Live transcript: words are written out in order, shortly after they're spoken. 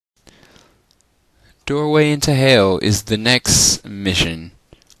Doorway into Hell is the next mission.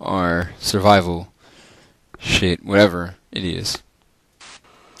 Or survival. Shit, whatever it is.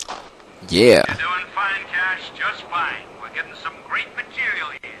 Yeah. You're doing fine, Cash, just fine. We're getting some great material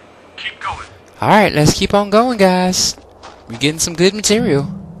here. Keep going. Alright, let's keep on going, guys. We're getting some good material.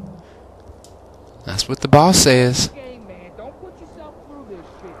 That's what the boss says.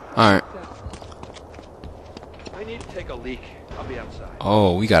 Alright. I need to take a leak. I'll be outside.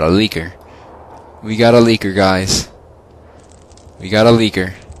 Oh, we got a leaker. We got a leaker, guys. We got a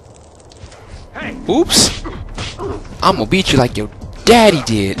leaker. Hey. Oops. I'm gonna beat you like your daddy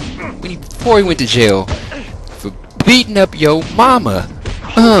did before he went to jail for beating up your mama.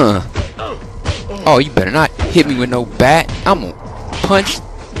 Oh, you better not hit me with no bat. I'm gonna punch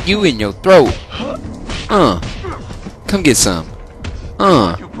you in your throat. Come get some.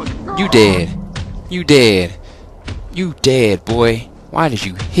 You dead. You dead. You dead, boy. Why did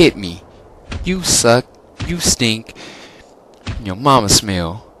you hit me? You suck. You stink. Your mama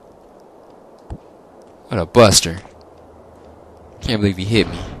smell. What a buster. Can't believe he hit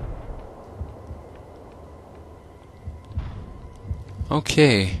me.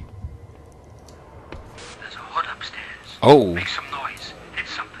 Okay. There's a hood upstairs. Oh. Make some noise. Hit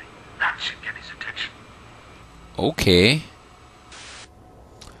something. That should get his attention. Okay.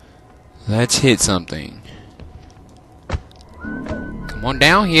 Let's hit something. Come on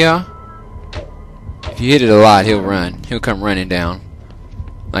down here. If you hit it a lot, he'll run. He'll come running down.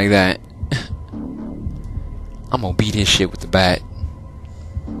 Like that. I'm gonna beat his shit with the bat.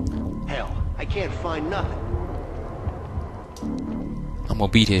 Hell, I can't find nothing. I'm gonna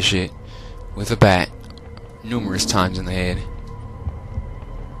beat his shit with a bat numerous times in the head.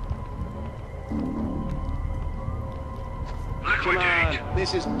 Come on,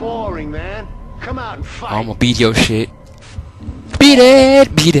 this is boring, man. Come out and fight. I'm gonna beat your shit. Beat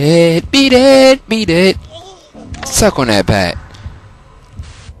it! Beat it! Beat it! Beat it! Suck on that bat.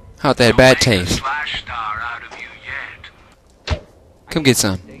 How'd that bat taste? Flash star out of you yet. Come get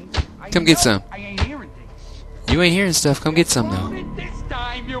some. Come get some. I ain't hearing things. You ain't hearing stuff. Come get some though. This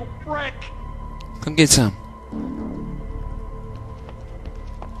time, you prick. Come get some.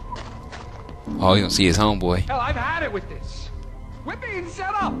 Oh, you don't see his homeboy. Hell, I've had it with this. We're being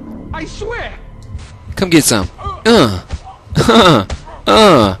set up. I swear. Come get some.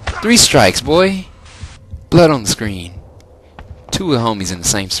 3 strikes, boy. Blood on the screen. 2 of the homies in the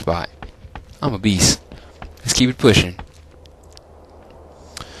same spot. I'm a beast. Let's keep it pushing.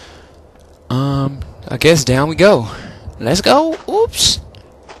 I guess down we go. Let's go. Oops.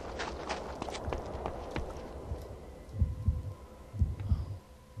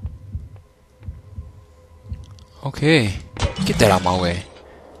 Okay. Get that out of my way.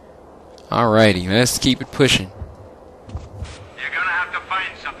 Alrighty, let's keep it pushing. You're gonna have to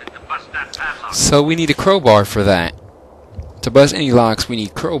find something to bust that padlock. So we need a crowbar for that. To bust any locks, we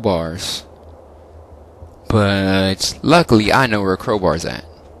need crowbars. But luckily, I know where a crowbar's at.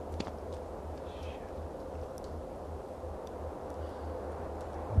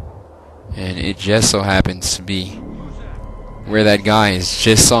 And it just so happens to be where that guy is.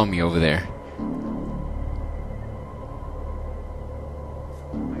 Just saw me over there.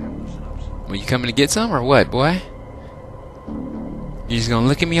 Well, you coming to get some or what, boy? You just gonna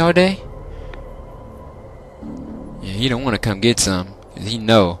look at me all day? Yeah, he don't want to come get some, 'cause he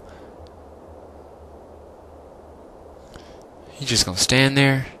know. He just gonna stand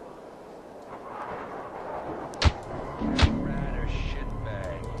there. Rat or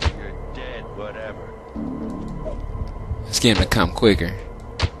shitbag. You're dead, whatever. Let's get him to come quicker.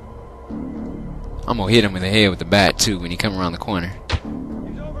 I'm gonna hit him in the head with the bat too when he come around the corner.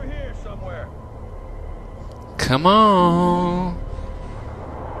 He's over here somewhere. Come on.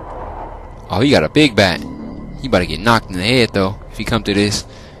 Oh, he got a big bat. He about to get knocked in the head though. If he come through this.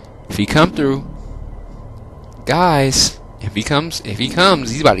 If he come through. Guys. If he comes,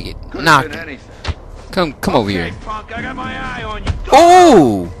 he's about to get knocked. Come over here. Punk, I got my eye on you.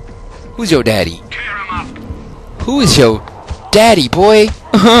 Oh! Who's your daddy? Tear him up. Who is your daddy, boy?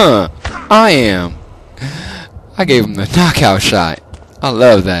 I am. I gave him the knockout shot. I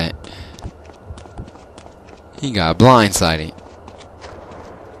love that. He got blindsided.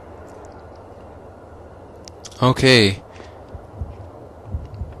 Okay.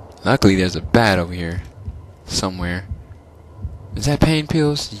 Luckily, there's a bat over here. Somewhere. Is that pain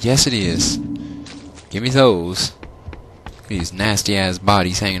pills? Yes, it is. Give me those. These nasty ass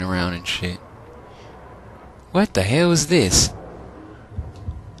bodies hanging around and shit. What the hell is this?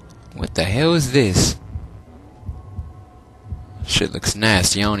 What the hell is this? Shit looks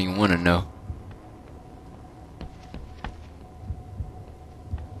nasty. I don't even want to know.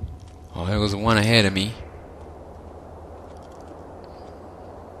 Oh, there was one ahead of me.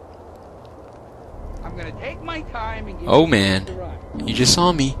 I'm gonna take my time and give Oh you man, the ride. he just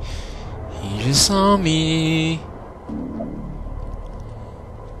saw me. He just saw me.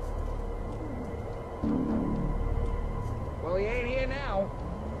 Well, he ain't here now.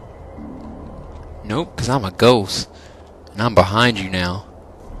 Nope, cause I'm a ghost, and I'm behind you now.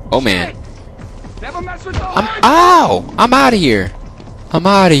 Oh man, Never mess with the ow! I'm out of here. I'm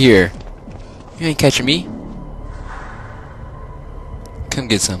out of here. You ain't catching me. Come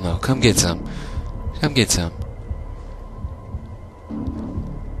get some though. Come get some. Come get some.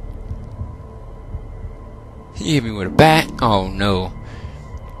 He hit me with a bat. Oh no.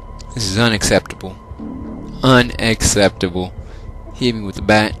 This is unacceptable. Unacceptable. He hit me with the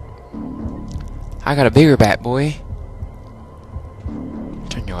bat. I got a bigger bat, boy.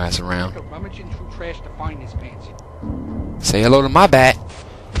 Turn your ass around. Rummaging through trash to find this fancy. Say hello to my bat.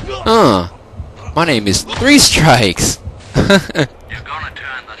 My name is 3 Strikes. You're gonna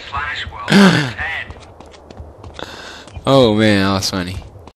turn the Slash world on its head. Oh man, that was funny.